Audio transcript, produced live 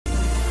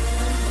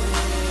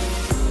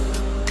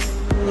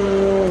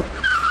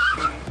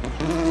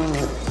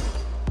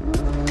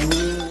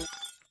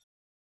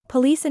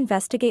Police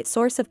investigate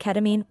source of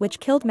ketamine which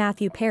killed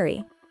Matthew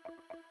Perry.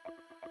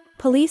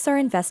 Police are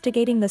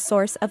investigating the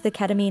source of the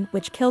ketamine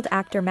which killed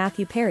actor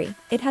Matthew Perry,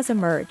 it has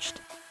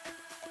emerged.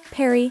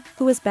 Perry,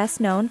 who was best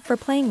known for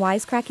playing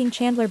wisecracking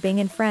Chandler Bing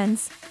in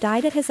Friends,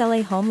 died at his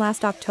LA home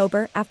last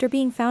October after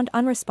being found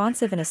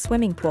unresponsive in a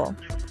swimming pool.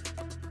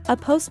 A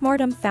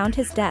post-mortem found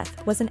his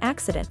death was an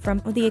accident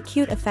from the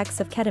acute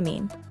effects of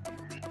ketamine.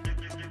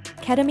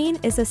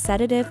 Ketamine is a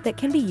sedative that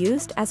can be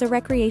used as a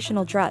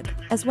recreational drug,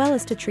 as well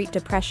as to treat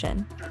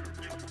depression.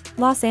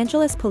 Los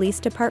Angeles Police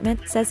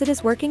Department says it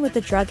is working with the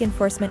Drug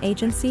Enforcement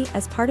Agency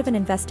as part of an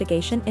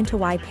investigation into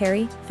why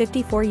Perry,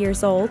 54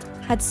 years old,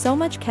 had so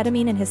much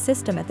ketamine in his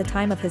system at the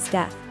time of his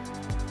death.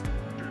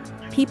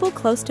 People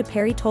close to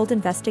Perry told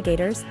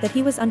investigators that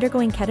he was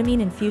undergoing ketamine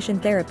infusion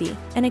therapy,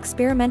 an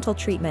experimental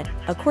treatment,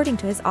 according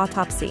to his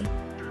autopsy.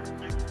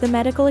 The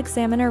medical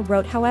examiner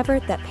wrote, however,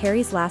 that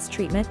Perry's last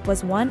treatment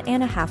was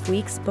 1.5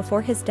 weeks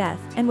before his death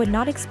and would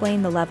not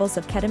explain the levels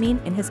of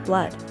ketamine in his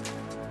blood.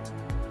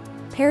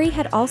 Perry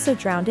had also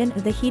drowned in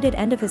the heated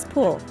end of his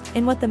pool,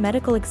 in what the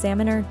medical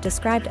examiner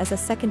described as a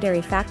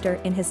secondary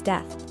factor in his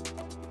death.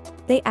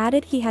 They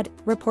added he had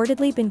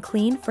reportedly been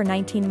clean for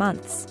 19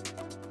 months.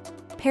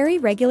 Perry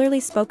regularly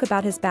spoke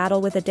about his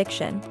battle with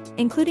addiction,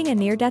 including a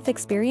near-death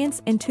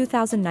experience in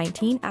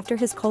 2019 after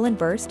his colon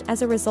burst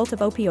as a result of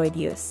opioid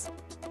use.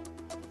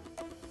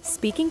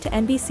 Speaking to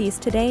NBC's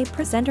Today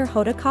presenter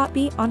Hoda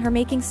Kotb on her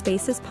Making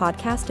Spaces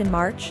podcast in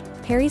March,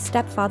 Perry's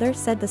stepfather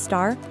said the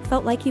star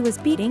felt like he was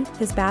beating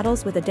his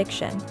battles with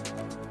addiction.